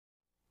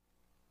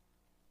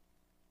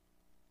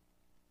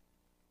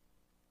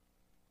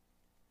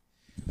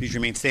Please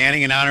remain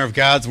standing in honor of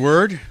God's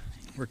Word.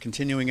 We're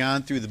continuing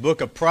on through the book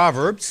of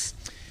Proverbs,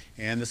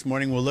 and this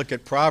morning we'll look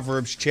at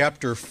Proverbs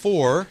chapter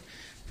 4,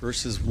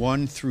 verses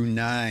 1 through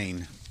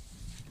 9.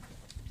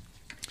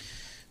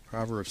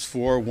 Proverbs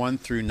 4, 1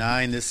 through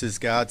 9. This is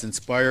God's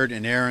inspired,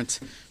 inerrant,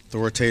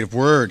 authoritative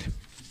Word.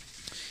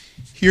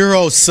 Hear,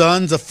 O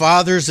sons, a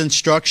father's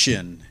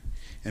instruction,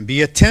 and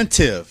be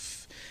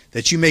attentive,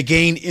 that you may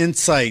gain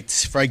insight,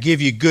 for I give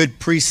you good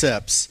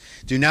precepts.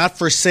 Do not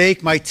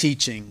forsake my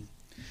teaching.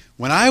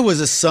 When I was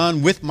a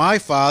son with my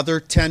father,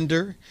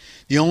 tender,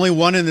 the only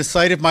one in the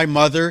sight of my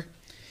mother,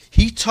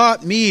 he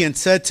taught me and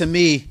said to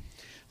me,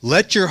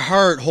 let your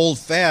heart hold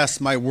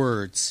fast my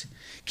words.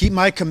 Keep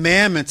my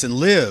commandments and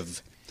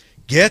live.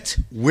 Get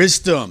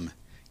wisdom.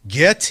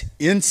 Get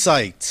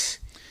insight.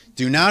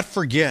 Do not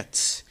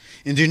forget,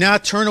 and do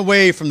not turn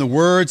away from the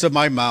words of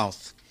my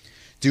mouth.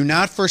 Do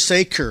not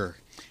forsake her,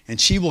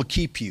 and she will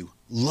keep you.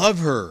 Love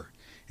her,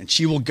 and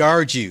she will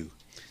guard you.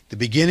 The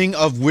beginning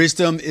of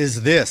wisdom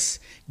is this: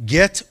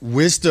 get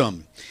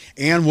wisdom,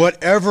 and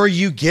whatever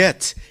you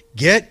get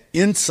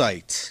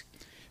insight.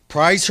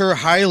 Prize her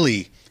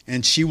highly,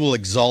 and she will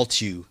exalt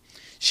you.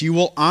 She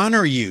will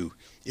honor you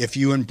if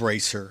you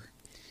embrace her.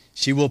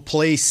 She will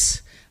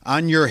place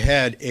on your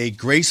head a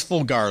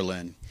graceful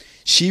garland.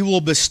 She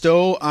will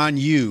bestow on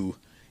you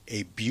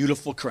a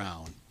beautiful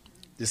crown.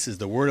 This is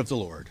the word of the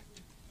Lord.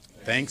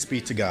 Thanks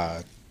be to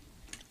God.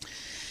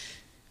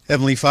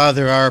 Heavenly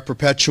Father, our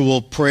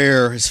perpetual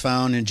prayer is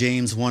found in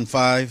James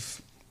 1:5.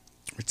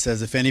 It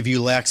says, if any of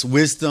you lacks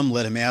wisdom,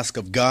 let him ask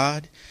of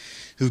God,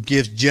 who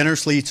gives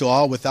generously to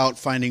all without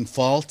finding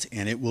fault,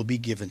 and it will be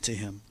given to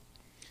him.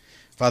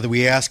 Father,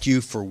 we ask you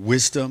for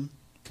wisdom.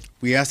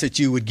 We ask that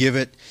you would give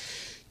it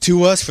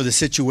to us for the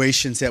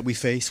situations that we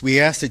face. We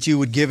ask that you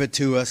would give it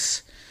to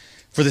us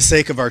for the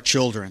sake of our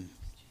children.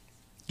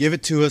 Give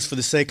it to us for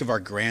the sake of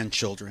our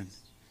grandchildren.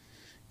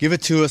 Give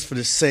it to us for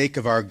the sake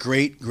of our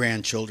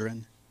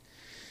great-grandchildren.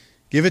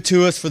 Give it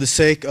to us for the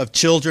sake of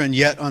children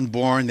yet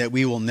unborn that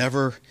we will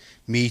never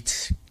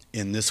meet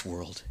in this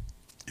world.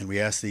 And we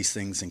ask these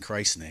things in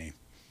Christ's name.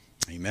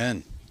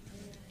 Amen.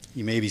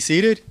 You may be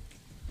seated.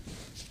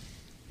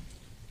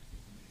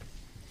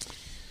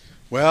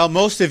 Well,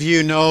 most of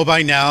you know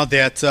by now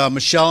that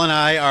Michelle and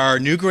I are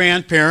new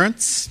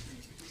grandparents.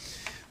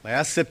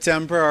 Last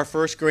September, our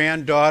first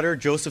granddaughter,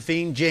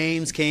 Josephine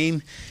James,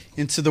 came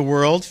into the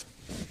world.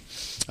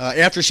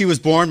 After she was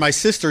born, my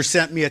sister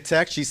sent me a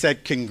text. She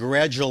said,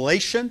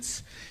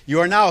 congratulations.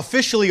 You are now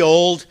officially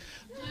old,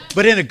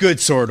 but in a good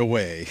sort of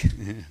way.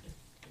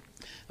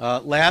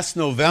 Last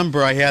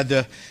November, I had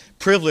the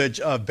privilege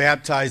of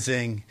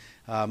baptizing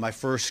my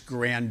first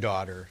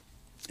granddaughter.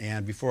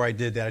 And before I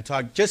did that, I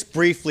talked just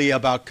briefly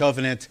about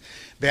covenant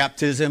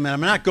baptism. And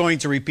I'm not going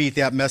to repeat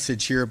that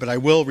message here, but I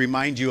will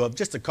remind you of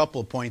just a couple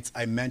of points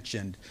I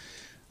mentioned.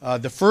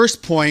 The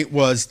first point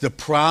was the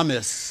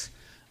promise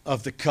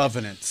of the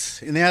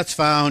covenant. And that's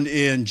found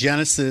in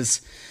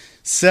Genesis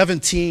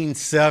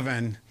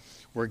 17:7,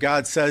 where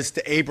God says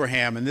to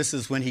Abraham, and this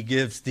is when he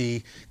gives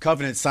the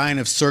covenant sign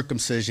of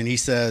circumcision, he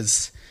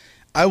says,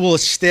 I will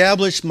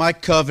establish my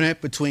covenant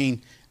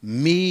between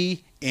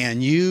me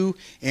and you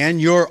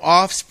and your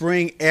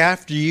offspring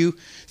after you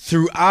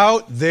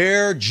throughout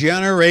their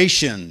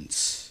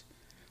generations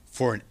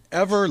for an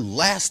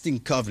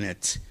everlasting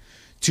covenant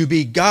to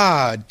be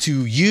God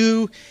to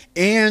you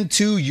and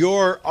to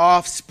your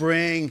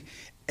offspring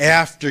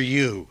after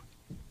you.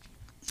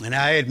 And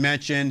I had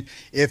mentioned,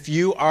 if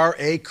you are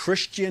a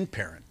Christian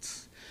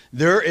parent,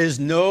 there is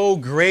no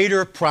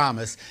greater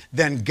promise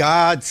than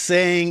God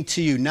saying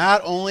to you,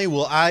 not only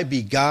will I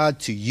be God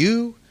to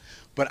you,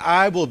 but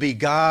I will be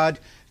God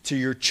to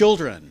your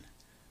children.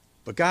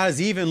 But God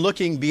is even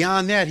looking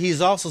beyond that.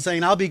 He's also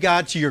saying, I'll be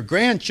God to your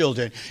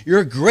grandchildren,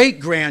 your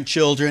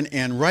great-grandchildren,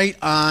 and right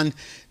on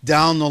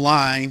down the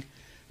line,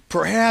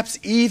 perhaps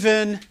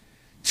even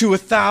to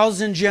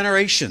 1,000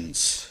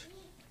 generations.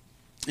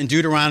 In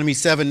Deuteronomy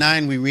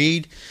 7:9 we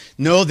read,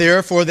 know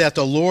therefore that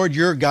the Lord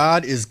your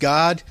God is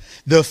God,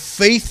 the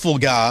faithful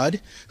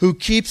God, who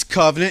keeps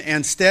covenant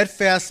and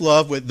steadfast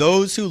love with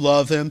those who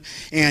love him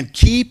and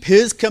keep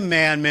his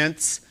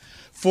commandments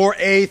for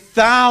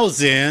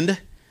 1,000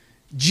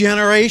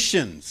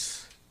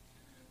 generations.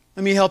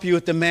 Let me help you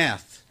with the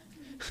math.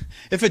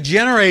 If a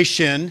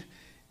generation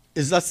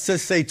is, let's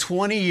just say,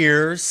 20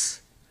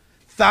 years,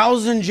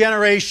 1,000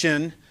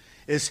 generation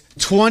is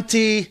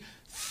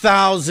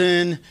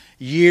 20,000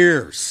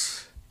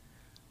 years.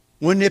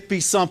 Wouldn't it be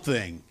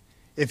something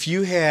if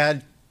you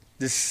had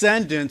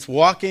descendants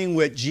walking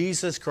with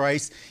Jesus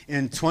Christ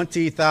in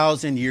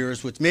 20,000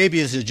 years, which maybe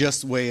is a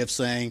just way of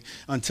saying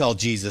until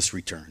Jesus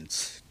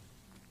returns?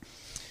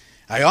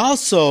 I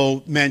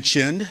also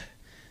mentioned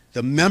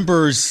the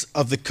members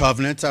of the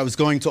covenant. I was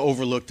going to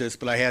overlook this,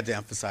 but I had to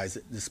emphasize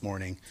it this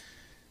morning.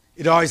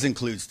 It always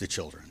includes the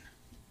children.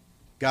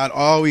 God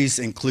always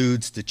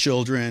includes the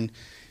children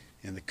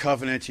in the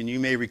covenant. And you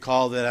may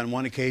recall that on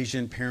one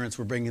occasion, parents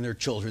were bringing their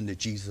children to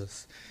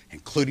Jesus,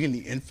 including the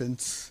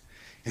infants.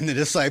 And the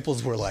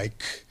disciples were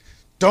like,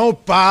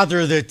 Don't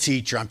bother the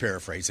teacher. I'm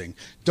paraphrasing.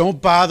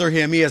 Don't bother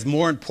him. He has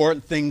more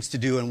important things to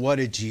do. And what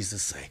did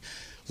Jesus say?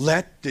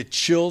 Let the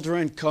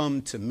children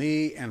come to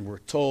me. And we're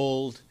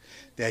told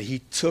that he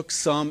took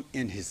some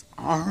in his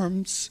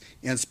arms.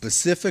 And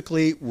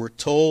specifically, we're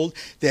told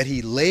that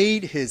he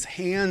laid his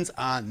hands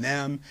on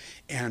them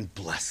and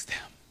blessed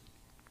them.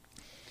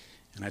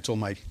 And I told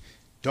my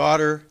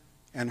daughter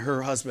and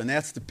her husband,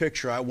 that's the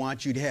picture I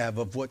want you to have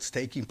of what's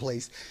taking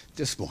place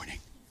this morning.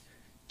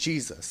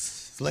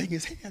 Jesus is laying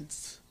his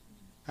hands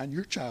on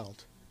your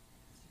child,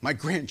 my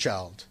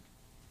grandchild,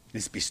 and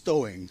is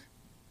bestowing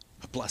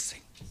a blessing.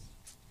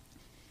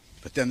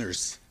 But then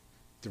there's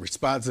the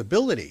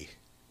responsibility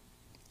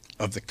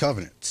of the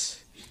covenant.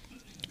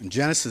 In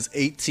Genesis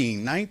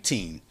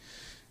 18:19,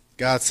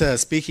 God says,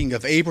 speaking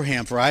of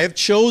Abraham, for I have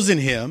chosen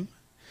him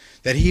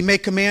that he may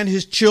command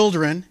his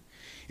children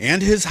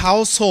and his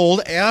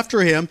household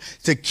after him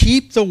to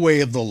keep the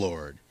way of the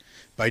Lord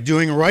by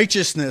doing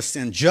righteousness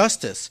and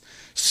justice,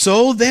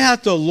 so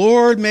that the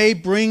Lord may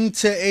bring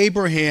to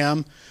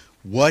Abraham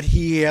what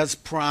he has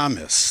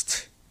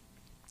promised.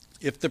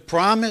 If the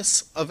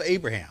promise of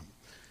Abraham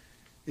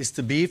is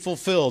to be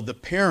fulfilled, the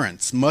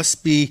parents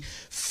must be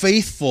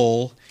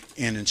faithful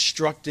in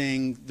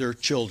instructing their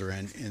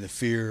children in the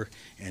fear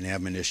and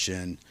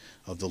admonition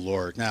of the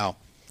Lord. Now,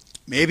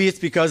 maybe it's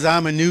because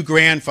I'm a new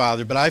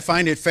grandfather, but I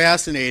find it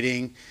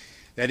fascinating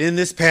that in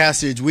this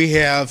passage we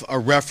have a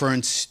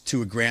reference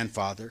to a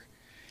grandfather.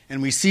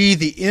 And we see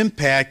the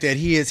impact that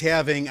he is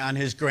having on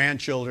his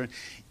grandchildren,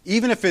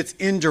 even if it's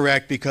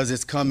indirect because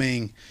it's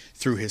coming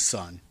through his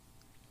son.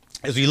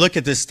 As we look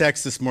at this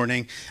text this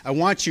morning, I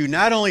want you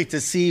not only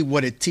to see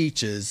what it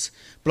teaches,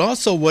 but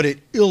also what it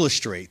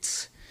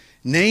illustrates,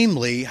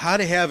 namely how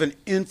to have an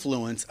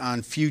influence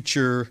on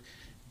future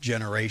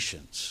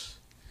generations.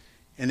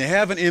 And to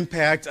have an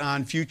impact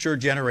on future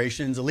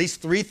generations, at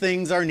least three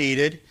things are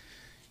needed.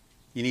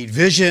 You need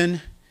vision,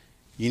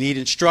 you need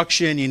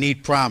instruction, you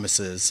need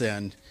promises.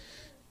 And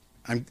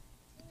I'm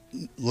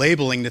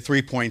labeling the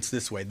 3 points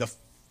this way: the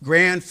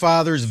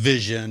grandfather's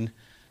vision,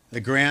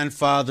 the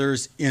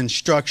grandfather's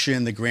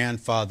instruction, the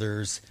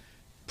grandfather's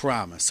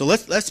promise. So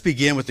let's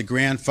begin with the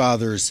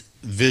grandfather's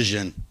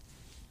vision.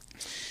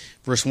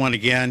 Verse 1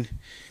 again.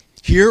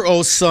 Hear,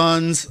 O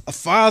sons, a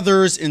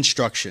father's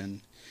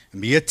instruction,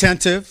 and be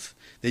attentive,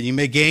 that you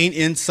may gain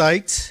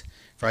insight.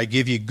 For I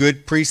give you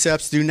good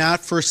precepts. Do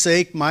not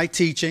forsake my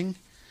teaching.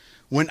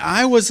 When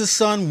I was a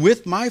son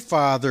with my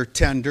father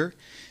tender,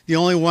 the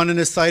only one in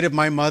the sight of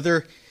my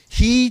mother,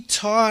 he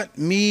taught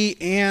me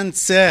and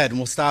said, and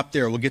we'll stop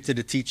there. We'll get to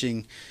the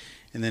teaching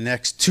in the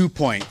next 2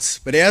 points.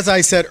 But as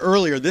I said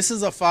earlier, this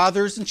is a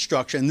father's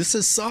instruction. This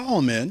is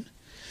Solomon.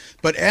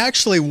 But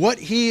actually what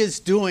he is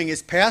doing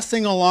is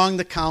passing along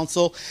the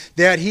counsel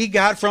that he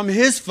got from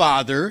his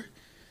father,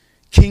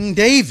 King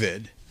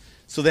David,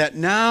 so that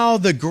now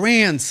the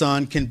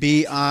grandson can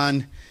be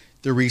on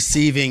the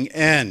receiving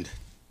end.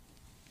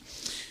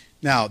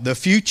 Now, the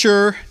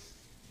future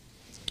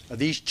of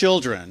these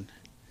children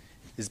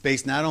is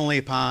based not only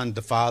upon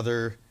the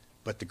father,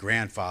 but the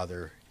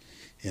grandfather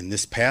in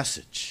this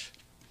passage.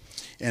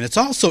 And it's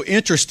also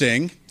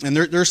interesting, and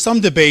there's some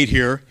debate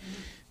here,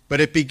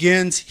 but it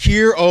begins,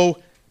 hear, O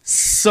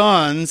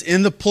sons,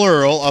 in the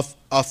plural, of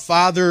a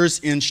father's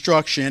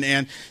instruction.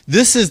 And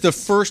this is the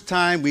first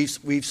time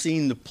we've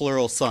seen the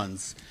plural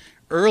sons.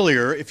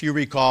 Earlier, if you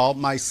recall,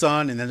 my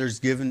son, and then there's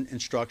given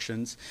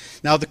instructions.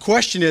 Now the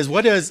question is,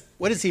 what does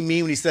he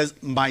mean when he says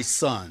my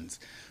sons?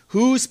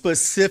 Who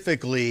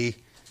specifically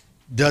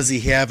does he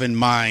have in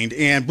mind?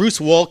 And Bruce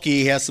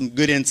Waltke has some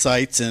good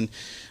insights, and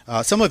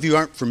some of you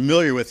aren't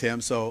familiar with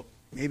him, so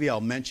maybe I'll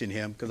mention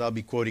him because I'll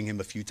be quoting him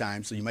a few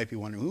times, so you might be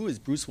wondering, who is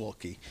Bruce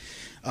Waltke?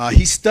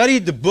 He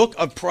studied the book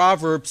of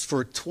Proverbs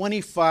for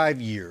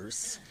 25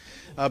 years.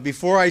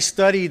 Before I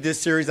studied this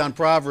series on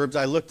Proverbs,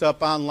 I looked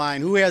up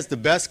online who has the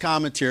best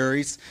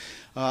commentaries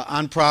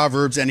on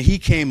Proverbs, and he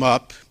came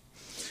up.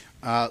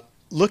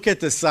 Look at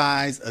the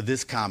size of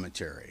this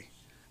commentary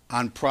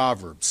on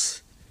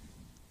Proverbs.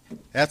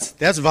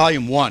 That's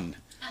volume 1.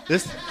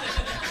 This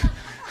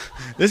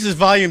is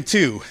volume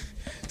 2.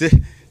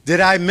 Did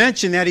I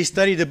mention that he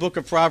studied the book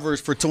of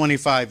Proverbs for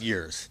 25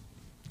 years?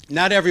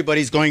 Not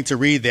everybody's going to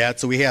read that,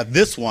 so we have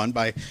this one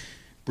by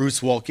Bruce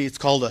Waltke. It's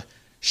called a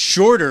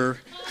shorter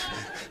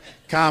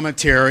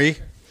commentary,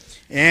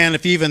 and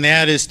if even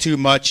that is too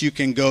much, you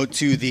can go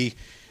to the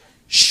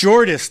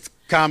shortest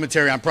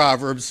commentary on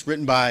Proverbs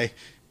written by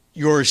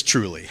yours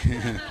truly.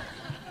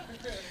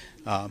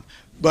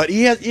 But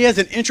he has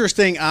an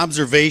interesting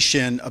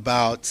observation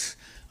about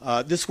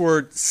this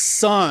word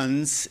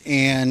sons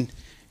and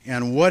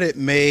what it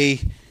may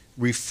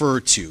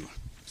refer to.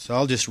 So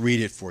I'll just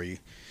read it for you.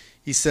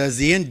 He says,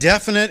 the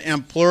indefinite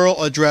and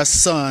plural address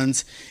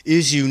sons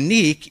is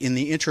unique in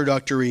the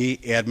introductory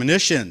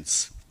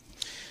admonitions.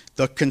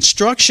 The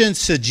construction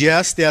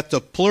suggests that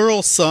the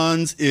plural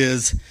sons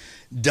is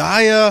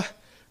diachronatic.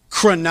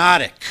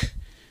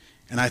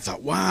 And I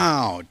thought,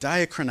 wow,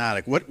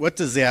 diachronatic. What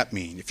does that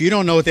mean? If you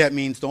don't know what that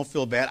means, don't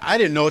feel bad. I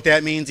didn't know what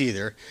that means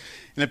either.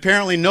 And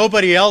apparently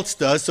nobody else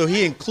does, so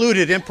he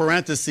included in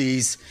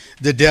parentheses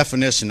the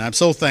definition. I'm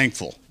so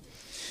thankful.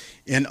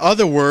 In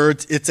other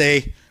words, it's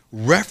a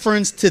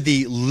reference to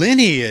the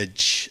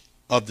lineage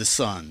of the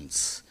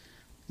sons,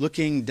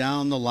 looking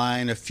down the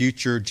line of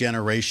future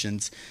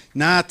generations,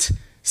 not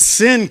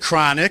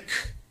synchronic,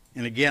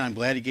 and again, I'm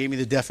glad he gave me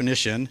the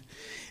definition,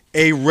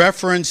 a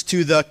reference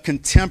to the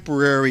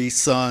contemporary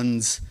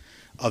sons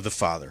of the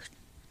Father.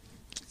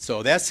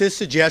 So that's his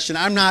suggestion.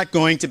 I'm not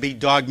going to be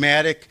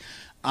dogmatic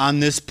on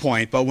this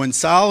point, but when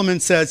Solomon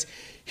says,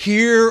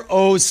 "Hear,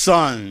 O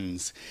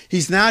sons,"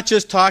 he's not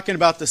just talking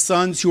about the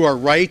sons who are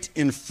right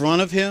in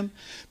front of him,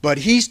 but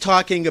he's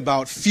talking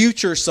about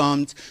future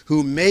sons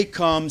who may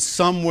come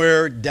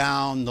somewhere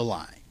down the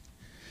line.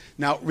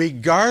 Now,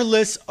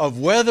 regardless of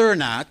whether or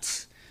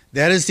not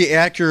that is the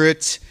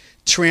accurate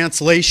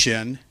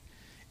translation,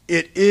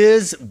 it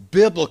is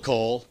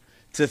biblical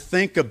to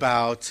think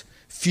about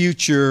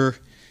future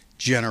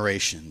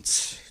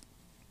generations.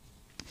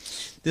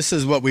 This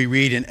is what we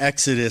read in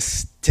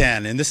Exodus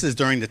 10, and this is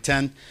during the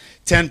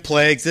 10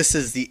 plagues. This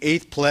is the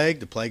 8th plague,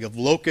 the plague of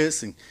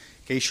locusts, in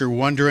case you're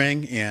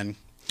wondering, and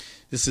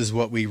this is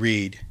what we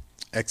read,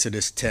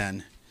 Exodus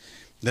 10.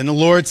 Then the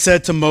Lord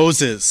said to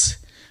Moses,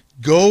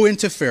 "Go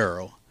into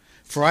Pharaoh,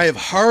 for I have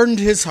hardened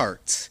his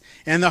heart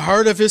and the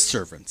heart of his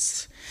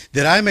servants,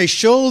 that I may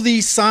show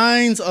these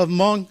signs of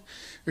mine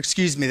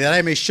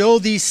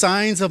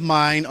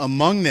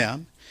among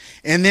them,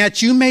 and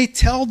that you may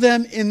tell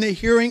them in the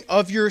hearing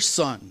of your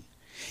son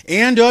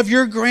and of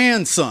your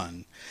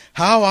grandson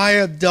how I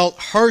have dealt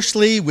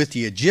harshly with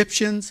the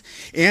Egyptians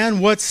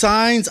and what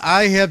signs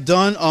I have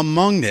done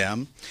among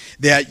them,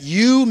 that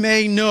you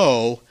may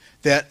know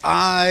that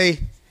I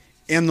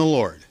am the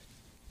Lord."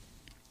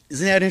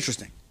 Isn't that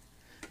interesting?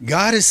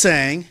 God is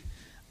saying,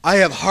 I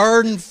have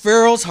hardened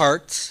Pharaoh's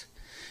heart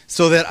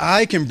so that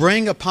I can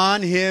bring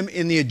upon him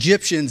and the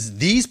Egyptians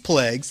these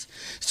plagues,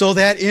 so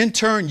that in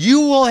turn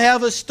you will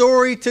have a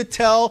story to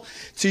tell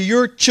to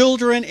your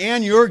children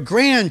and your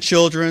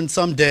grandchildren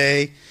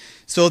someday,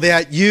 so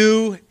that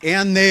you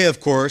and they, of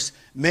course,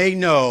 may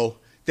know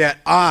that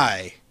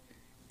I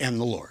am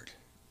the Lord.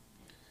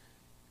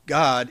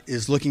 God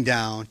is looking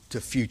down to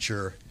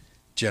future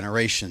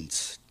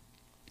generations.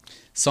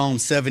 Psalm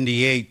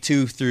 78,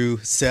 2 through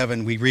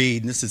 7, we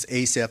read, and this is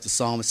Asaph the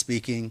psalmist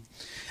speaking,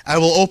 "I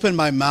will open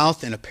my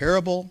mouth in a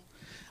parable.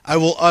 I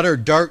will utter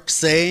dark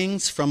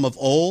sayings from of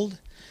old,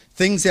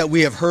 things that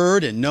we have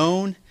heard and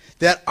known,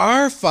 that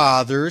our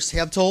fathers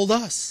have told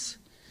us.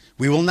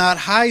 We will not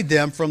hide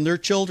them from their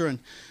children,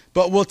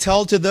 but will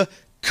tell to the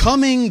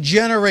coming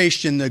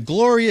generation the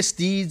glorious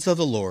deeds of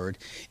the Lord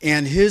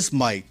and his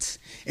might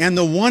and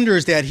the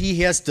wonders that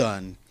he has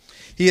done.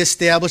 He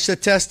established a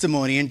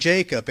testimony in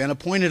Jacob and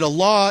appointed a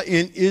law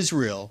in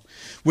Israel,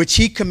 which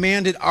he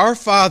commanded our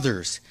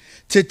fathers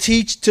to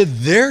teach to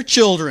their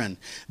children,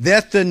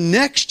 that the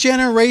next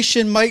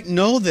generation might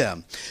know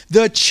them,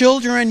 the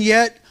children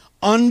yet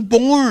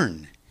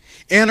unborn,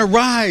 and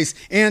arise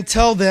and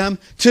tell them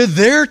to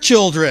their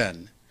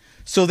children,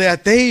 so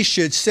that they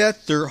should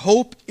set their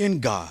hope in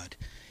God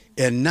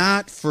and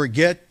not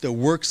forget the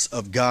works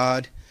of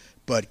God,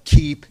 but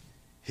keep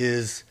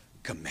his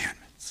commandments."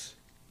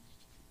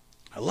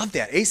 I love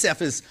that.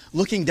 Asaph is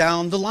looking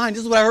down the line.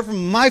 This is what I heard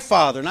from my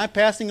father, and I'm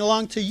passing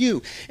along to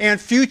you. And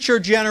future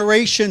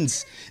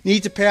generations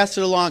need to pass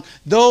it along,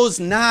 those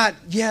not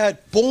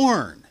yet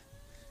born.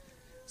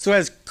 So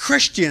as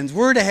Christians,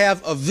 we're to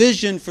have a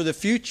vision for the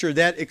future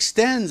that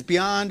extends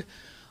beyond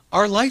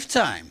our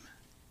lifetime.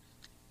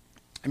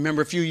 I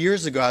remember a few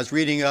years ago, I was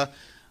reading a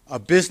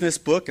business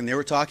book, and they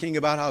were talking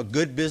about how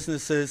good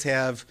businesses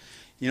have,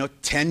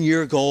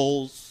 10-year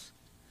goals,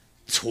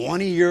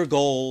 20-year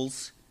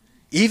goals,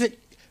 even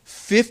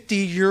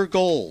 50-year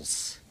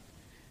goals.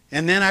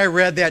 And then I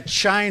read that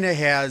China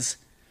has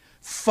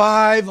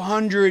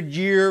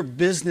 500-year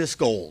business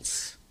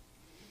goals.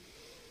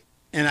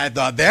 And I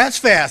thought, that's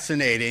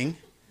fascinating.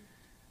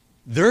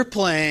 They're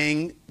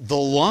playing the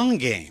long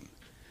game.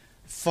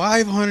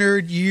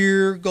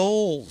 500-year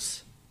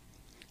goals.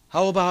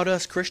 How about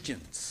us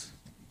Christians?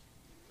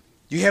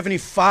 Do you have any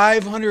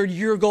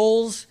 500-year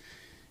goals?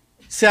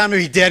 Say, I'm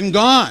going to be dead and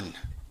gone.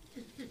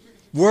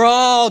 We're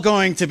all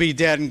going to be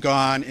dead and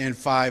gone in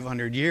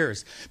 500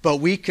 years. But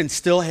we can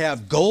still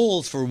have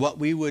goals for what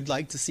we would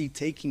like to see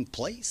taking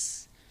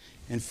place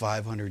in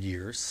 500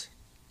 years.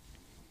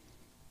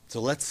 So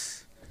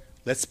let's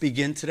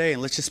begin today,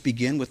 and let's just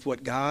begin with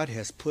what God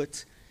has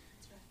put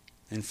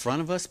in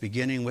front of us,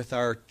 beginning with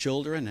our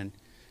children,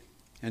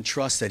 and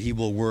trust that he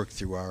will work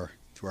through our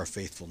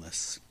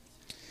faithfulness.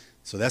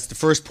 So that's the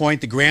first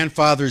point, the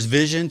grandfather's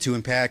vision to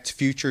impact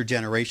future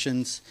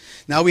generations.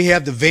 Now we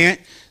have the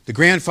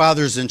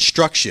grandfather's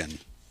instruction.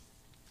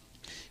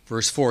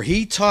 Verse 4,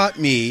 "He taught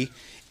me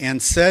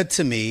and said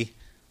to me,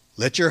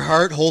 let your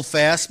heart hold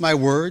fast my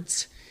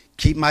words,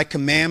 keep my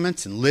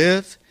commandments and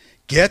live.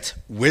 Get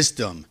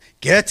wisdom,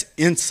 get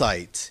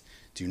insight.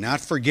 Do not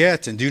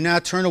forget and do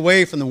not turn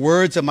away from the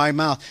words of my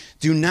mouth.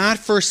 Do not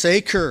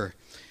forsake her,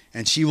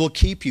 and she will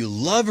keep you.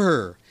 Love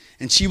her,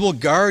 and she will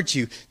guard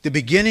you. The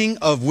beginning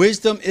of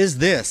wisdom is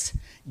this: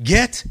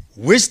 get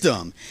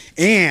wisdom.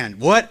 And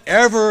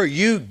whatever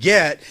you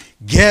get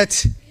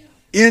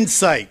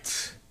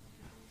insight.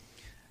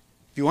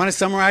 If you want to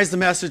summarize the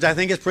message, I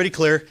think it's pretty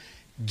clear.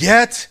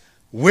 Get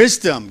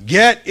wisdom,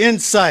 get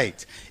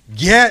insight.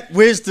 Get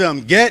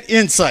wisdom, get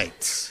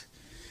insight.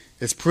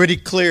 It's pretty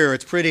clear,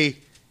 it's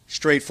pretty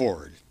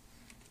straightforward.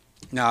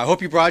 Now, I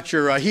hope you brought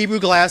your Hebrew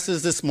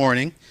glasses this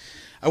morning.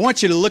 I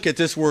want you to look at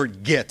this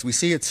word get. We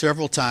see it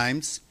several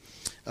times.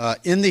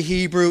 In the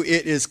Hebrew,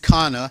 it is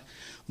kana.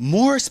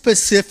 More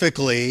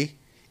specifically,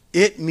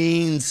 it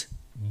means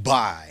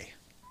buy.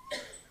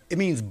 It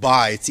means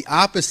buy. It's the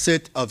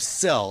opposite of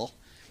sell,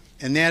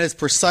 and that is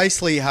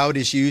precisely how it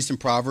is used in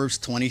Proverbs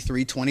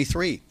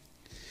 23:23.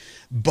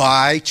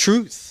 Buy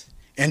truth,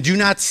 and do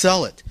not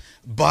sell it.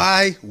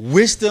 Buy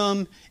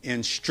wisdom,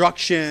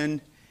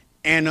 instruction,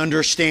 and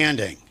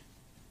understanding.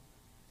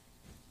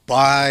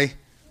 Buy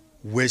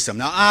wisdom.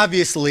 Now,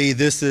 obviously,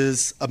 this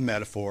is a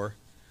metaphor.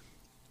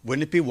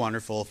 Wouldn't it be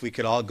wonderful if we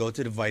could all go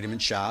to the vitamin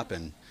shop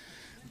and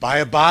buy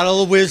a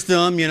bottle of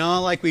wisdom,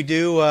 like we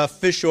do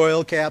fish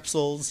oil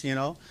capsules, You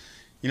know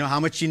how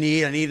much you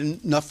need. I need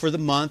enough for the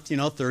month,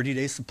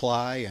 30-day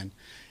supply. And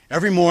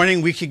every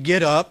morning we could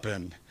get up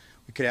and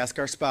we could ask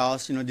our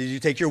spouse, did you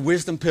take your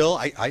wisdom pill?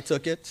 I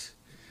took it.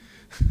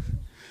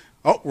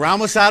 Oh, we're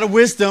almost out of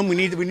wisdom. We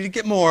need to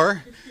get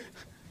more.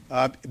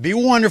 It'd be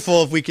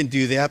wonderful if we can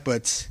do that,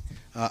 but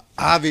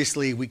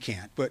obviously we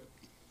can't. But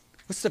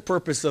what's the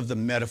purpose of the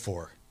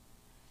metaphor?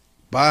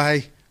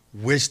 Buy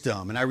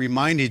wisdom. And I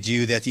reminded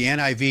you that the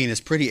NIV, and it's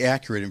pretty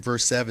accurate in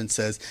verse 7,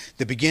 says,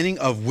 the beginning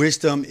of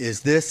wisdom is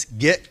this: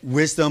 get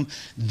wisdom,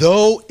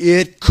 though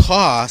it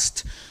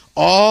cost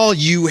all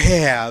you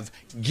have,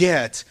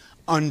 get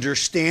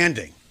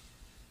understanding.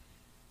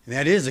 And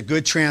that is a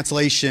good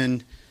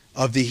translation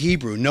of the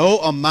Hebrew. No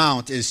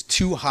amount is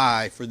too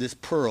high for this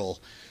pearl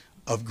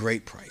of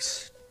great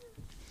price.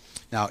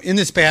 Now, in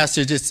this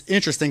passage, it's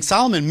interesting.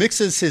 Solomon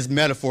mixes his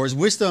metaphors.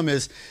 Wisdom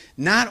is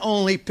not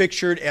only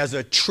pictured as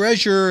a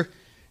treasure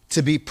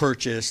to be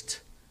purchased,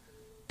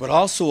 but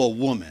also a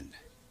woman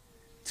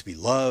to be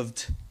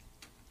loved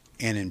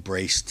and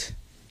embraced.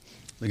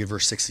 Look at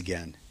verse 6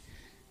 again.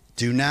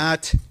 Do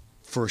not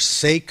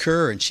forsake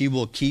her, and she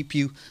will keep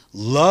you.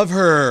 Love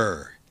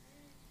her,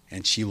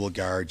 and she will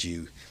guard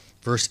you.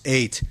 Verse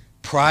 8,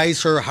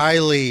 prize her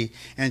highly,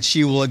 and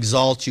she will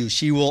exalt you.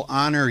 She will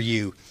honor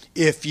you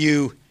if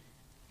you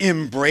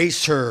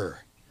embrace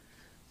her.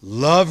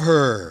 Love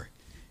her.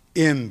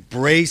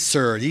 Embrace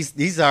her.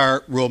 These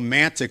are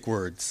romantic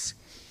words.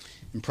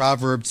 In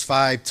Proverbs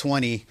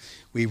 5:20,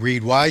 we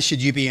read, why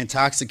should you be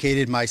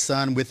intoxicated, my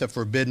son, with a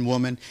forbidden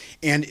woman,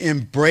 and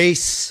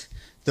embrace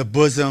the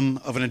bosom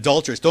of an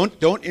adulteress?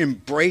 Don't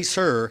embrace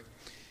her.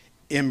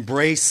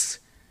 Embrace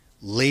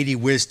Lady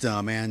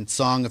Wisdom. And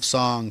Song of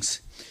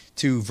Songs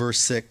 2, verse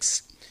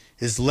 6,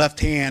 his left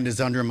hand is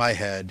under my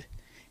head,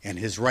 and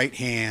his right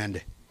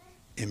hand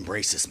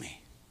embraces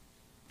me.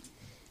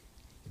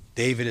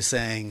 David is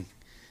saying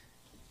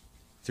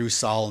through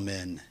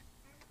Solomon,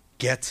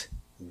 get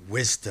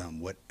wisdom,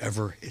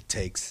 whatever it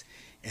takes,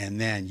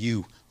 and then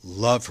you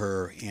love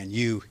her and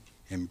you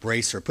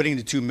embrace her. Putting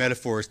the two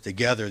metaphors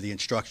together, the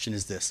instruction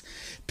is this: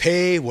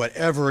 pay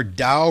whatever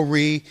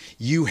dowry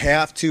you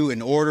have to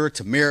in order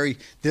to marry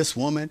this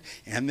woman,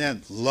 and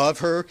then love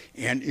her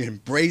and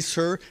embrace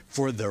her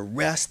for the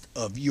rest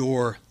of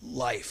your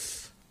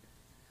life.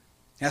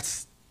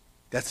 That's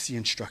the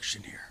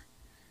instruction here.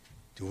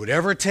 Do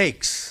whatever it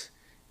takes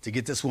to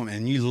get this woman,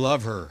 and you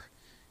love her.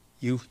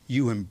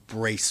 You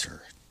embrace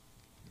her.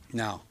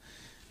 Now,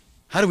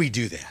 how do we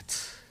do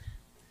that?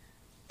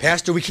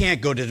 Pastor, we can't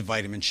go to the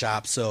vitamin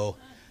shop, so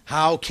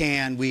how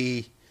can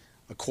we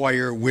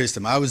acquire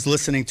wisdom? I was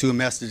listening to a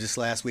message this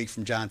last week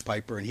from John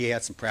Piper, and he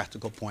had some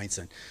practical points,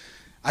 and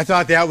I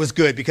thought that was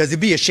good, because it'd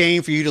be a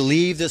shame for you to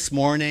leave this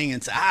morning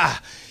and say,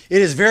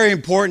 it is very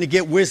important to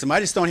get wisdom.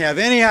 I just don't have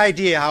any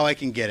idea how I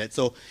can get it.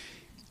 So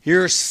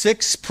here are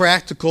 6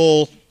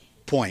 practical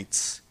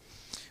points.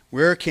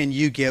 Where can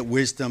you get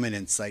wisdom and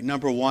insight?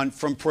 Number 1,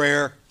 from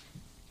prayer.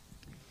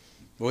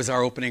 What was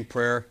our opening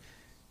prayer?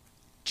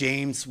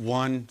 James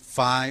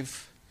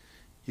 1:5.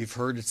 You've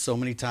heard it so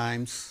many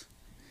times.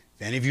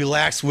 If any of you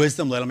lacks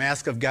wisdom, let him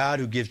ask of God,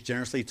 who gives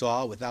generously to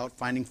all without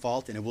finding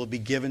fault, and it will be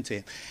given to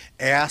him.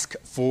 Ask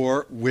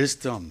for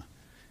wisdom.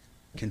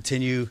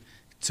 Continue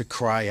to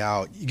cry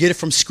out. You get it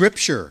from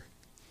Scripture.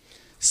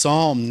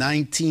 Psalm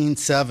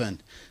 19:7.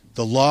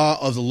 The law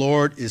of the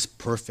Lord is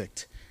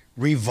perfect,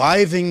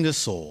 reviving the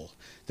soul.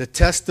 The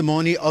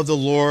testimony of the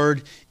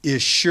Lord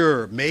is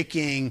sure,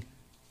 making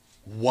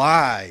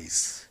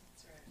wise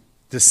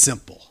the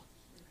simple.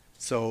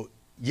 So,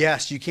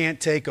 yes, you can't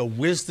take a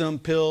wisdom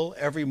pill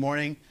every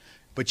morning,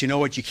 but you know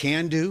what you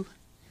can do?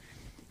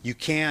 You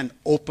can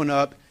open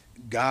up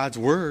God's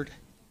Word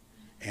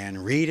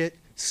and read it,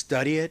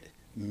 study it,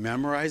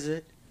 memorize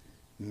it,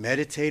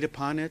 meditate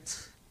upon it,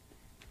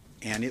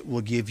 and it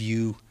will give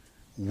you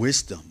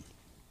wisdom.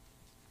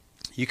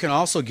 You can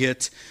also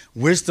get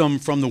wisdom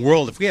from the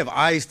world. If we have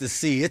eyes to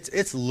see,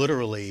 it's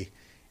literally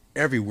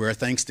everywhere,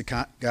 thanks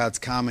to God's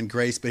common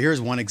grace. But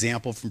here's one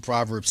example from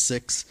Proverbs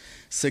 6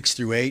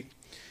 through 8.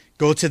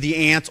 Go to the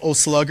ant, O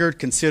sluggard,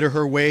 consider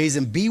her ways,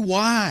 and be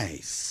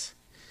wise.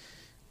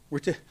 We're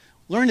to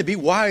learn to be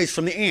wise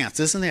from the ants.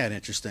 Isn't that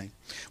interesting?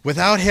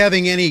 Without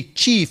having any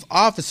chief,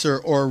 officer,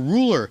 or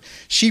ruler,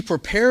 she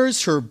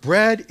prepares her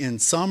bread in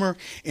summer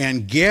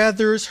and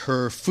gathers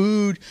her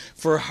food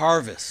for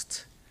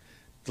harvest.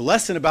 The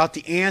lesson about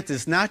the ant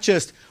is not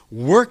just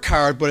work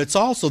hard, but it's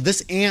also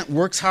this ant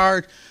works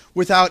hard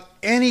without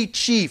any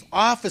chief,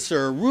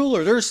 officer, or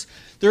ruler.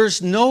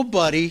 There's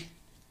nobody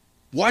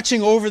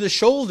watching over the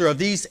shoulder of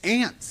these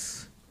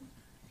ants.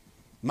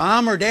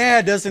 Mom or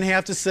dad doesn't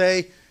have to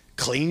say,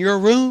 clean your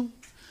room.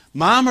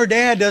 Mom or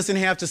dad doesn't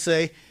have to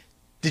say,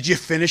 did you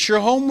finish your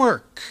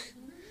homework?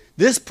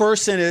 This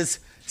person is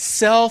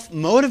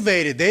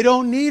self-motivated. They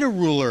don't need a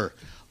ruler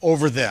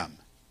over them.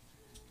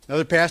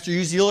 Another pastor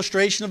used the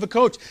illustration of a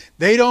coach.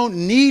 They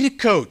don't need a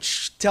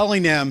coach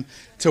telling them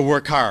to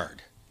work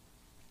hard.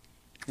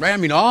 Right? I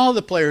mean, all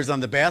the players on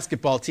the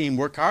basketball team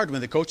work hard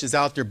when the coach is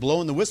out there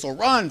blowing the whistle.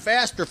 Run,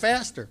 faster,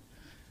 faster.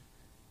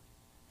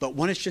 But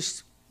what if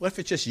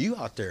it's just you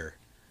out there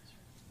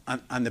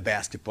on the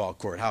basketball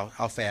court?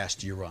 How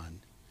fast do you run?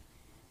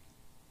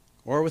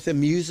 Or with a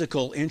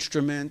musical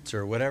instrument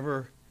or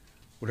whatever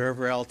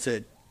else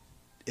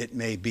it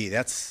may be.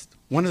 That's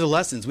one of the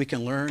lessons we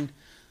can learn,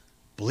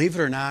 believe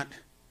it or not,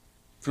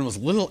 from those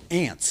little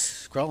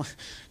ants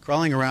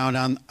crawling around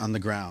on the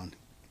ground.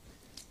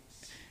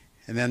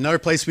 And then another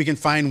place we can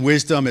find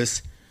wisdom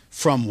is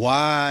from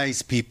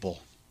wise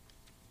people.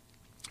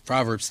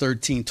 Proverbs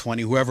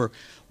 13:20, whoever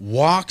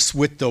walks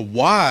with the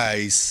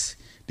wise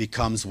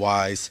becomes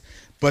wise,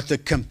 but the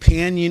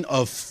companion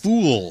of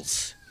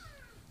fools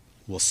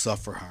will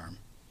suffer harm.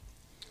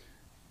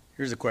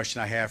 Here's a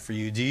question I have for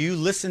you. Do you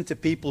listen to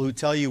people who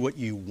tell you what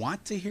you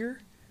want to hear?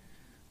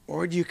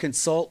 Or do you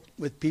consult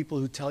with people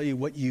who tell you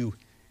what you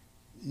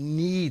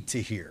need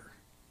to hear?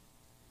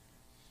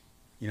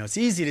 You know, it's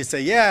easy to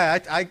say, yeah,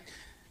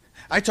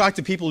 I talk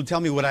to people who tell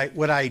me what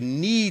I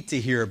need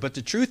to hear. But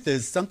the truth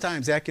is,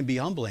 sometimes that can be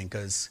humbling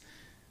because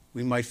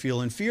we might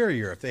feel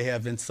inferior if they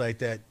have insight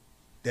that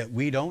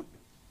we don't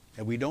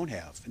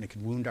have. And it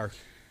can wound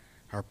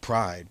our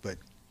pride. But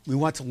we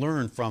want to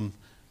learn from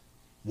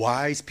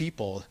wise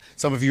people.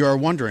 Some of you are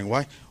wondering,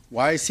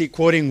 why is he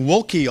quoting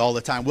Wilkie all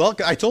the time? Well,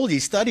 I told you he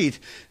studied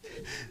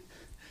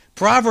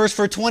Proverbs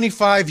for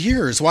 25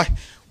 years.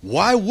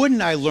 Why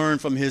wouldn't I learn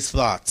from his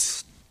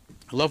thoughts?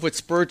 I love what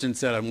Spurgeon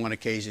said on one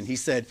occasion. He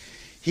said,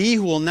 he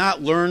who will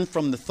not learn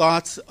from the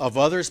thoughts of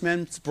others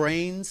men's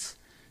brains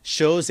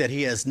shows that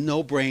he has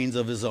no brains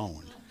of his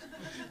own.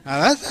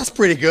 Now that's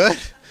pretty good.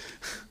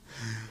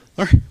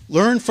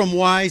 Learn from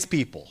wise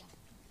people.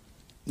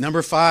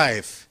 Number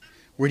 5,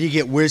 where do you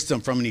get wisdom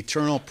from an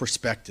eternal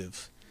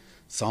perspective?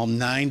 Psalm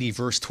 90,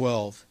 verse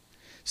 12.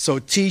 So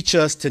teach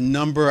us to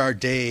number our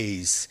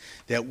days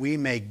that we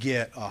may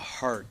get a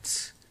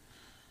heart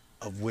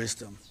of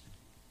wisdom.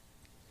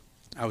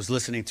 I was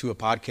listening to a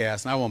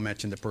podcast, and I won't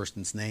mention the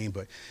person's name,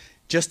 but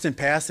just in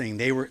passing,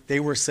 they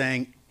were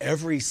saying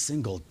every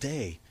single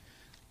day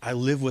I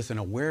live with an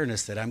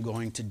awareness that I'm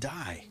going to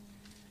die.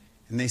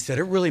 And they said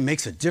it really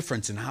makes a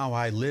difference in how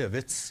I live.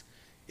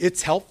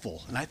 It's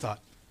helpful. And I thought,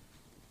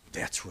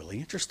 that's really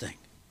interesting.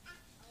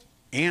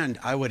 And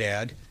I would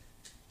add,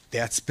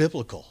 that's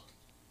biblical.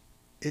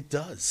 It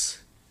does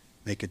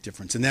make a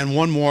difference. And then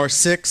one more,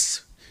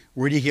 6,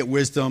 where do you get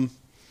wisdom?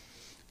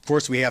 Of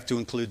course, we have to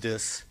include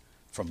this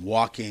from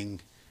walking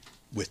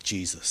with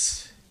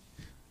Jesus.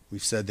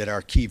 We've said that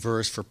our key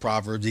verse for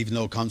Proverbs, even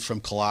though it comes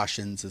from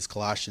Colossians, is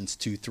Colossians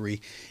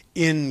 2:3.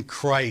 In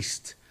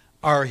Christ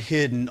are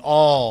hidden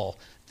all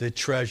the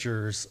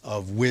treasures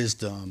of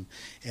wisdom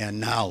and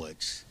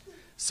knowledge.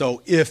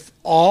 So if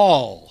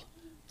all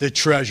the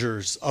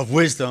treasures of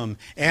wisdom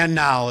and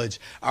knowledge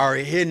are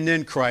hidden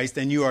in Christ,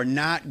 then you are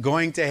not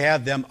going to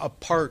have them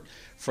apart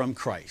from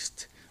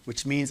Christ,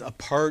 which means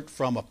apart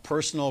from a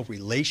personal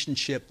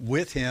relationship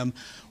with him,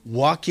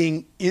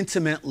 walking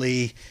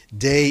intimately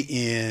day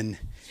in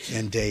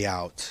and day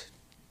out.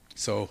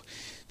 So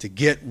to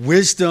get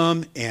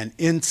wisdom and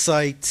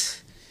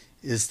insight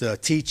is the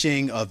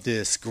teaching of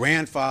this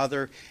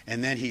grandfather,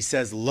 and then he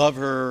says, love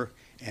her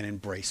and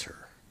embrace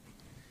her.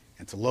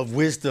 And to love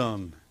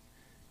wisdom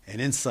and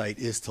insight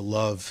is to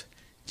love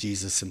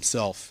Jesus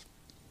himself.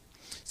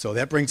 So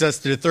that brings us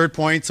to the third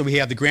point. So we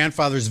have the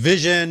grandfather's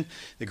vision,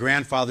 the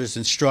grandfather's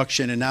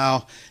instruction, and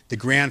now the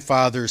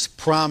grandfather's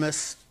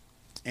promise.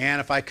 And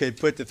if I could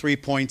put the 3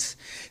 points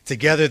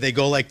together, they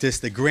go like this.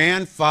 The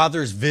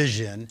grandfather's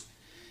vision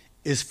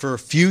is for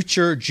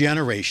future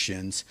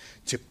generations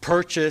to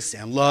purchase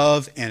and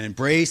love and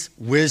embrace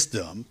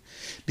wisdom,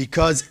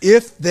 because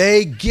if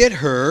they get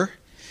her,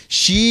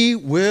 she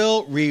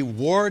will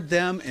reward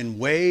them in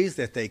ways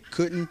that they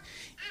couldn't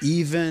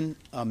even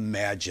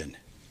imagine.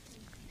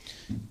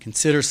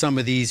 Consider some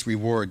of these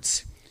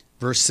rewards.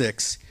 Verse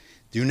 6,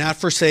 do not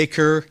forsake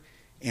her,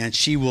 and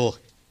she will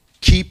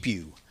keep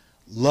you,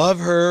 Love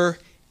her,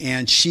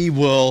 and she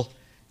will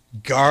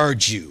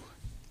guard you.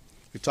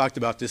 We've talked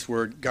about this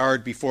word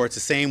guard before. It's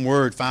the same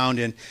word found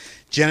in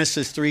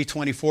Genesis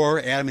 3:24.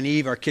 Adam and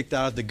Eve are kicked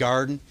out of the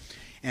garden,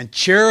 and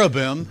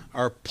cherubim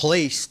are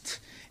placed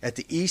at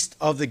the east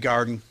of the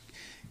garden,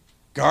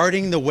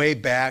 guarding the way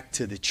back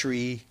to the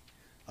tree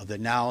of the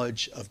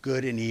knowledge of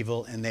good and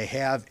evil, and they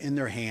have in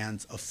their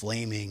hands a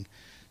flaming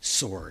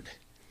sword.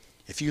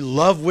 If you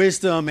love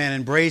wisdom and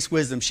embrace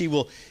wisdom, she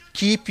will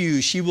keep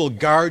you, she will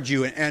guard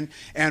you.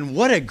 And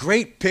what a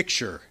great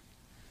picture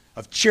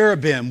of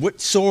cherubim with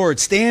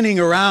swords standing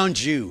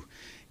around you,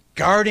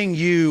 guarding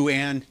you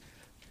and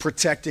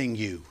protecting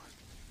you.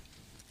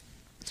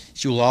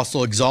 She will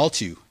also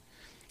exalt you.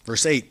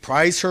 Verse 8,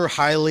 prize her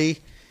highly,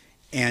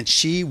 and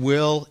she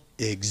will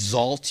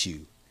exalt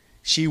you.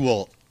 She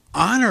will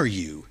honor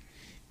you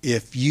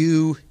if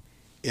you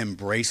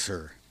embrace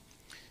her.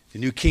 The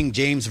New King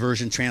James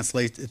Version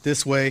translates it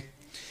this way: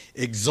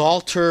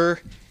 exalt her,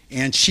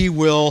 and she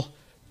will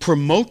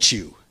promote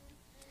you.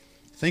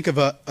 Think of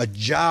a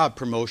job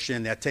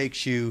promotion that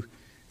takes you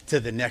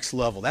to the next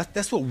level.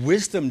 That's what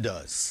wisdom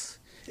does.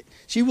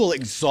 She will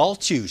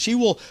exalt you. She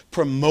will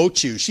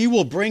promote you. She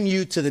will bring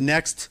you to the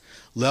next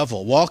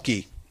level.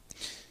 Walke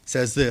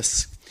says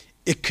this: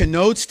 it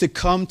connotes to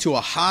come to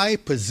a high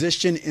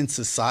position in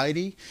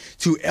society,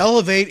 to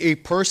elevate a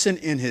person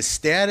in his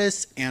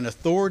status and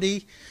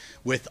authority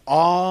with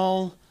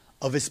all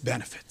of its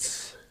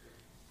benefits.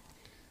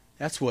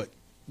 That's what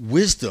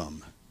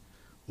wisdom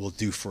will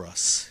do for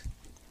us.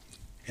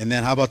 And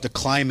then how about the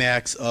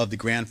climax of the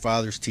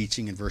grandfather's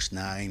teaching in verse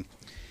 9?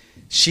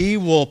 She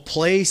will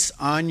place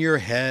on your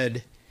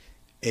head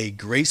a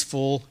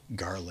graceful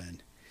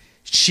garland.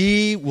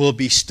 She will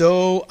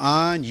bestow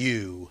on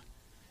you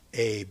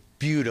a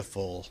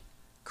beautiful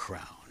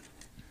crown.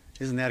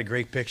 Isn't that a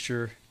great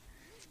picture?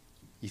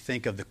 You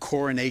think of the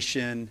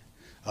coronation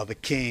of a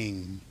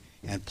king,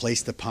 and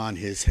placed upon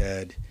his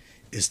head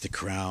is the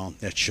crown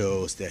that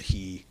shows that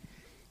he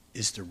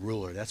is the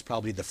ruler. That's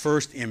probably the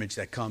first image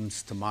that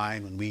comes to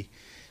mind when we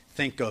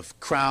think of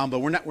crown, but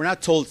we're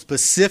not told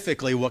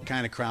specifically what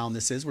kind of crown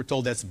this is. We're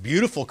told that's a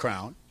beautiful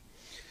crown.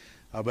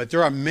 But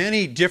there are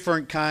many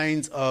different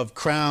kinds of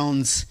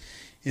crowns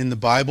in the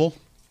Bible.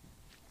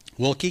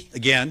 Wilkie,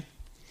 again,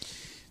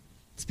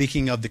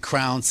 speaking of the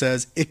crown,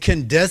 says it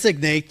can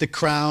designate the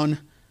crown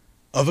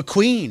of a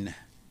queen,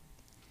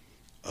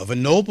 of a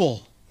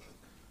noble,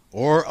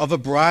 or of a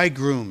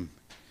bridegroom.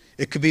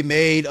 It could be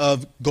made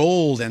of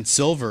gold and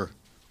silver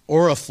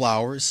or of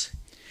flowers.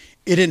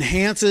 It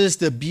enhances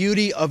the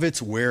beauty of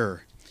its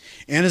wearer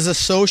and is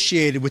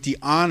associated with the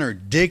honor,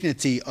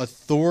 dignity,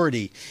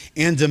 authority,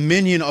 and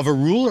dominion of a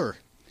ruler.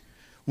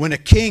 When a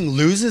king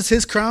loses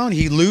his crown,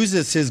 he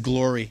loses his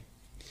glory.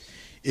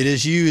 It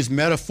is used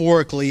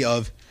metaphorically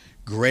of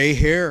gray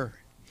hair,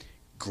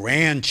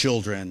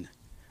 grandchildren,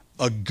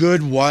 a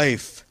good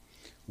wife,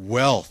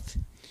 wealth.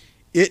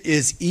 It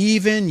is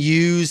even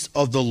used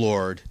of the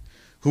Lord,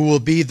 who will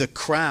be the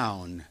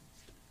crown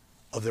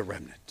of the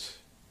remnant.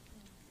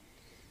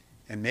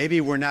 And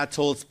maybe we're not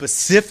told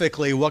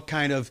specifically what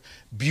kind of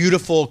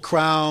beautiful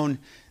crown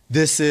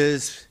this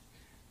is,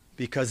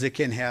 because it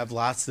can have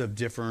lots of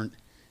different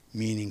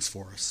meanings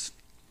for us.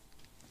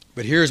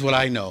 But here's what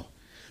I know.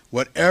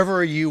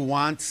 Whatever you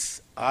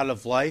want out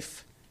of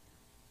life,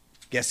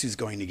 guess who's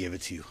going to give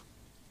it to you?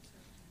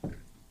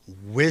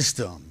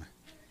 Wisdom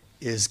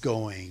is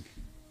going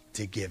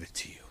to give it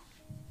to you.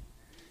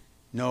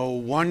 No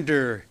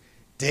wonder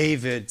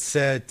David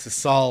said to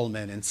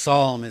Solomon, and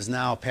Solomon is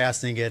now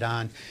passing it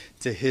on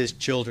to his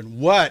children,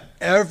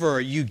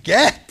 whatever you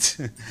get,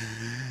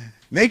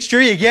 make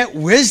sure you get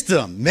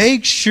wisdom.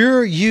 Make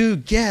sure you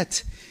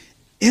get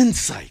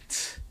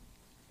insight.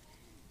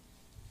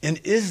 And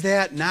is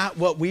that not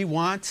what we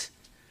want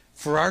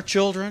for our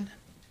children?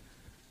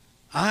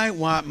 I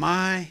want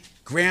my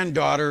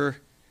granddaughter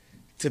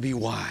to be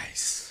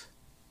wise.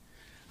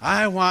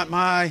 I want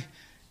my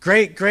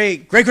great, I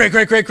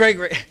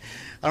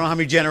don't know how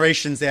many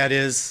generations that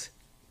is,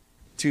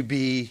 to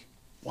be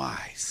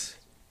wise.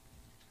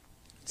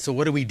 So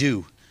what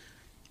do?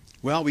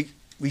 Well,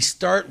 we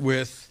start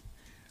with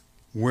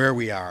where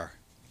we are.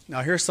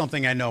 Now, here's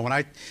something I know. When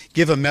I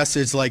give a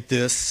message like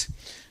this,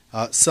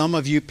 some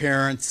of you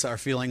parents are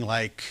feeling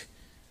like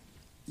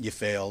you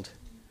failed.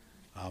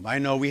 I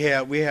know we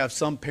have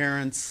some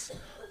parents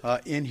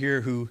in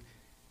here who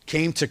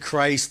came to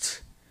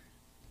Christ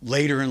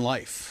later in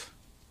life.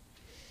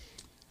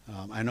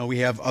 I know we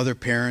have other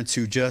parents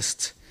who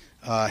just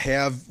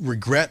have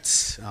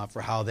regrets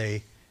for how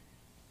they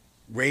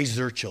raised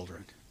their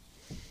children.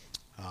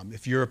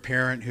 If you're a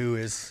parent who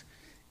is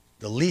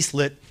the least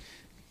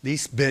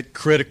bit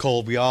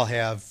critical, we all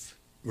have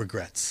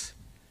regrets.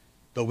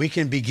 But we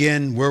can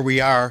begin where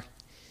we are.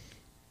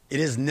 It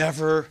is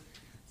never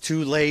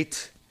too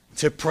late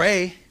to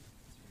pray.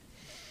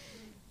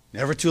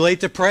 Never too late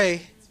to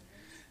pray.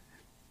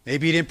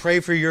 Maybe you didn't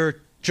pray for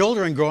your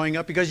children growing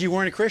up because you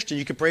weren't a Christian.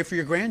 You can pray for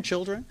your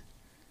grandchildren.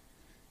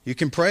 You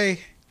can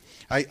pray.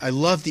 I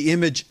love the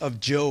image of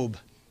Job.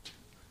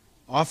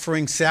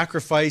 offering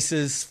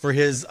sacrifices for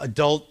his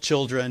adult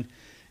children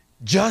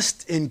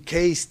just in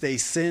case they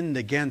sinned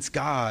against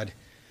God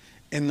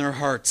in their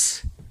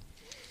hearts.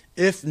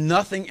 If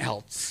nothing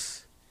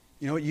else,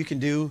 you know what you can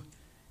do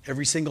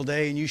every single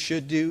day, and you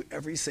should do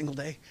every single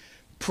day?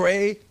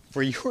 Pray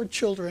for your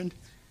children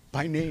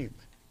by name.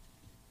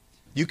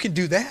 You can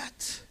do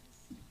that.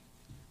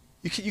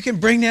 You can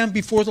bring them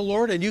before the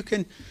Lord, and you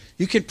can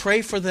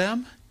pray for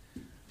them.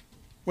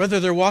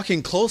 Whether they're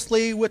walking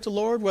closely with the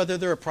Lord, whether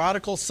they're a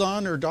prodigal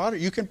son or daughter,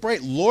 you can pray,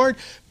 Lord,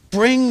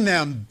 bring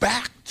them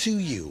back to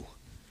you.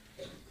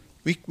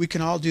 We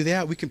can all do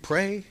that. We can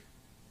pray.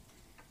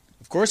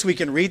 Of course, we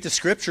can read the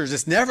scriptures.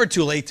 It's never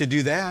too late to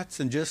do that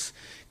and just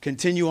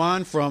continue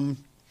on from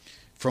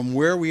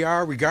where we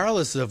are,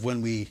 regardless of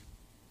when we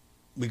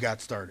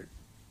got started.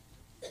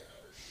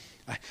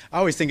 I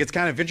always think it's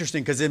kind of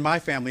interesting because in my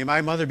family,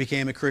 my mother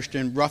became a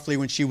Christian roughly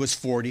when she was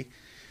 40.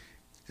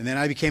 And then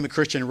I became a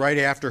Christian right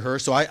after her.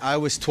 So I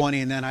was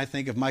 20, and then I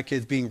think of my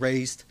kids being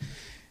raised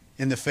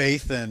in the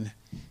faith, and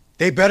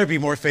they better be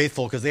more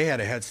faithful because they had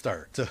a head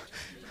start. So,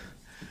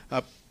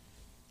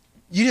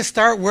 you just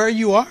start where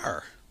you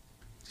are.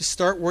 Just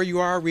start where you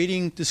are,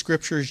 reading the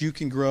scriptures. You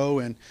can grow.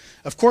 And,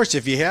 of course,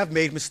 if you have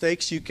made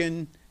mistakes, you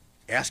can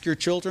ask your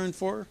children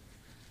for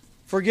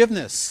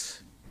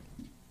forgiveness.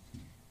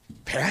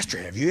 Pastor,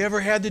 have you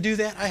ever had to do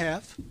that? I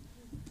have.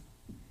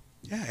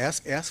 Yeah,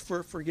 ask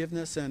for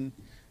forgiveness and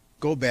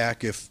go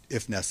back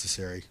if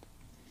necessary.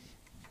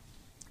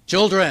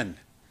 Children,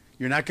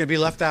 you're not going to be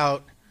left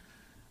out.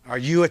 Are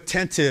you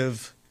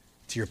attentive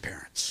to your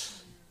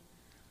parents?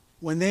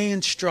 When they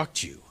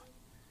instruct you,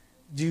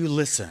 do you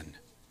listen?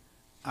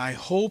 I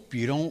hope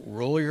you don't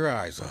roll your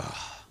eyes. Ugh.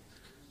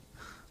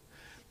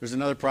 There's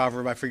another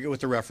proverb, I forget what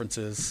the reference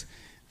is.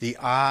 The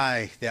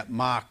eye that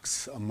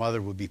mocks a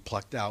mother would be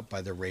plucked out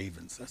by the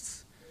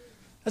ravens.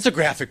 That's a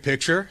graphic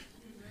picture.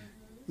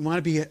 You want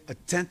to be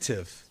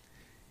attentive.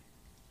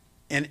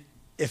 And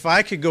if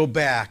I could go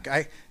back,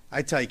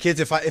 I tell you, kids,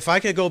 if I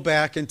could go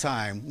back in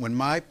time when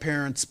my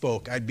parents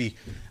spoke,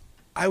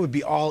 I would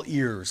be all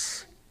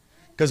ears.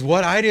 Because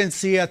what I didn't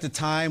see at the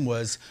time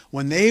was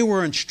when they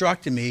were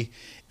instructing me,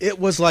 it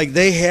was like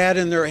they had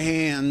in their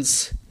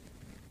hands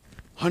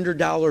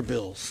 $100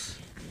 bills.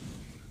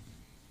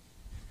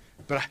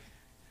 But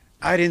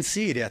I didn't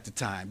see it at the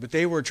time. But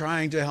they were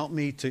trying to help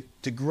me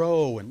to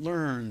grow and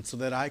learn so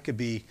that I could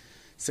be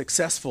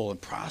successful and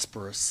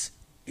prosperous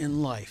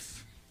in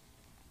life.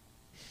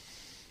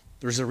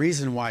 There's a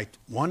reason why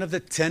one of the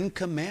 10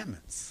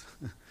 commandments,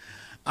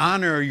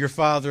 honor your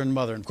father and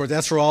mother. And of course,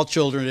 that's for all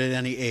children at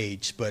any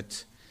age,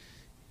 but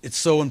it's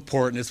so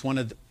important. It's one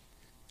of the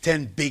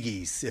 10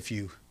 biggies, if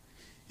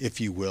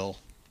you will.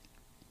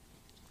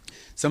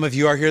 Some of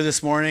you are here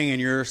this morning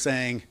and you're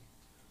saying,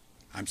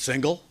 I'm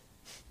single.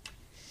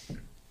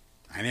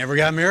 I never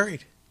got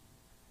married.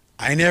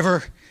 I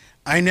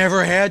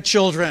never had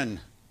children.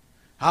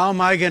 How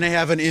am I going to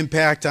have an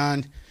impact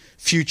on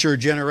future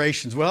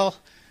generations? Well,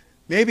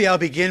 maybe I'll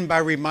begin by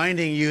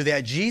reminding you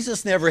that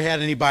Jesus never had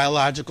any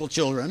biological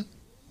children.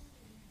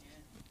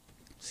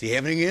 Is he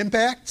having an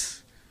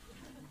impact?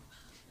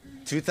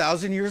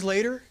 2,000 years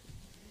later?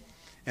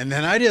 And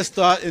then I just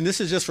thought, and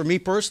this is just for me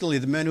personally,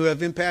 the men who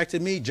have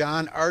impacted me,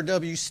 John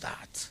R.W.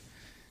 Stott,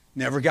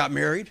 never got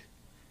married,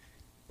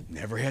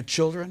 never had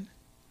children,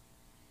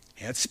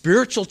 had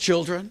spiritual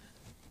children,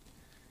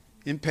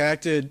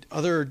 impacted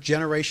other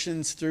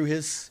generations through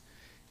his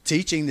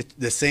teaching.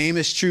 The same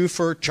is true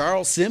for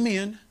Charles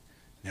Simeon.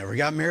 Never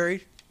got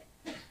married,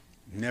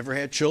 never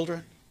had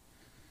children.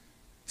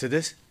 To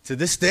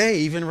this day,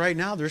 even right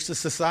now, there's a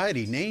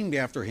society named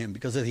after him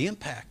because of the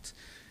impact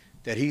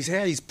that he's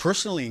had. He's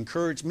personally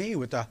encouraged me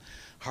with the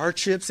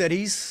hardships that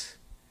he's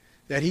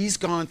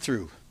gone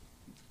through.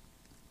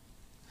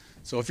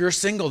 So if you're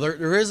single,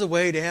 there is a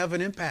way to have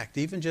an impact,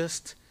 even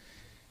just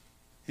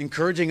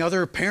encouraging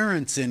other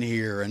parents in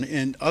here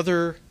and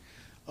other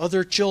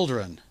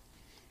children.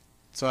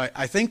 So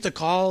I think the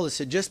call is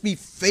to just be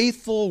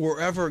faithful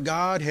wherever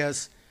God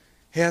has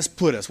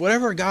put us,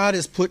 whatever God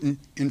has put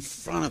in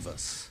front of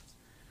us.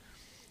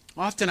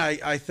 Often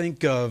I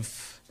think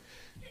of,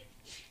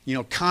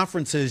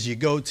 conferences you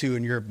go to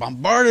and you're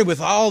bombarded with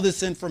all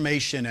this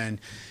information and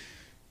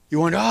you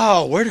wonder,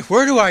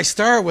 where do I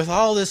start with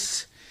all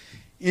this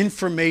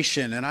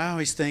information? And I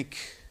always think,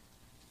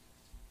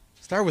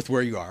 start with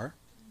where you are.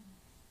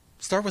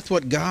 Start with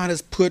what God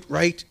has put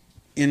right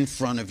in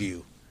front of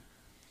you.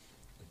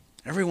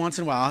 Every once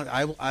in a while,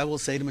 I will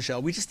say to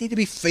Michelle, we just need to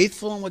be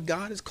faithful in what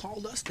God has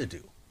called us to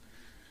do.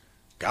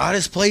 God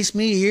has placed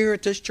me here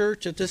at this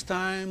church at this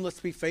time. Let's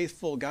be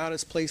faithful. God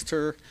has placed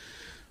her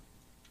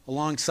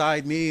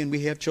alongside me, and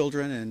we have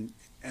children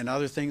and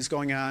other things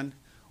going on.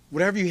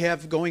 Whatever you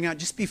have going on,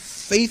 just be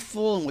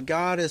faithful in what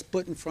God has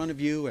put in front of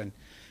you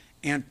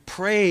and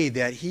pray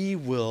that he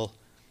will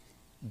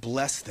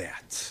bless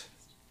that.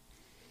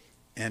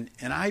 And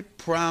I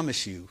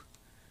promise you,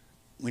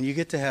 when you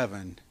get to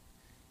heaven,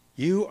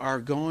 you are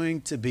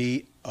going to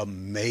be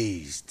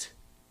amazed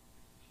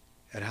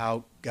at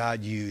how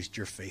God used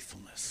your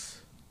faithfulness.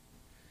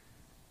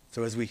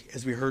 So as we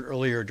heard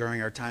earlier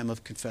during our time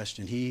of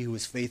confession, he who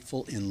is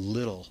faithful in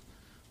little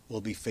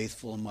will be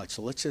faithful in much.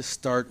 So let's just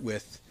start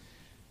with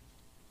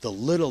the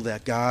little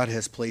that God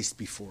has placed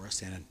before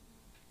us and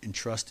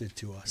entrusted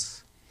to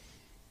us,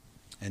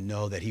 and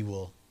know that he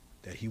will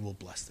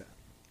bless that.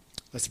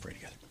 Let's pray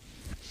together.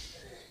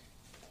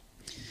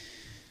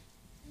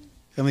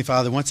 Heavenly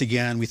Father, once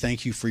again, we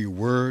thank you for your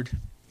word.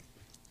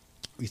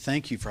 We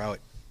thank you for how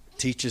it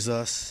teaches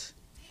us,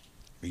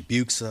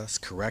 rebukes us,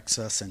 corrects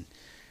us, and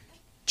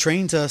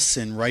trains us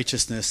in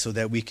righteousness so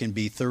that we can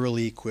be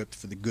thoroughly equipped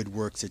for the good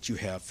works that you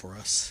have for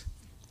us.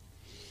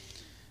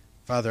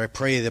 Father, I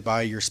pray that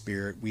by your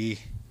Spirit we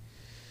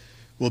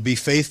will be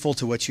faithful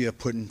to what you have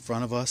put in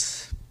front of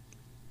us.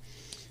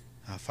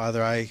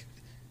 Father, I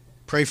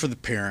pray for the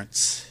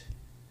parents,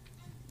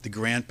 the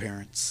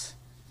grandparents.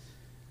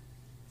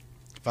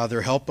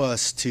 Father, help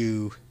us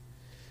to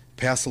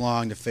pass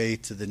along the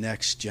faith to the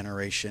next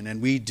generation.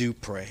 And we do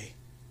pray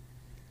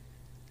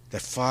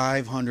that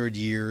 500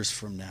 years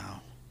from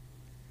now,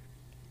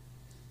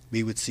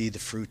 we would see the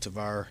fruit of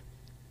our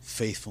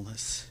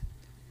faithfulness,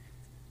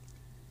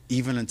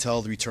 even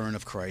until the return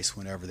of Christ,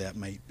 whenever that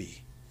might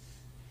be.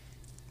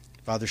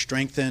 Father,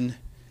 strengthen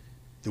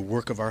the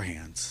work of our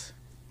hands.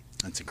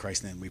 And it's in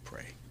Christ's name we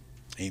pray.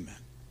 Amen.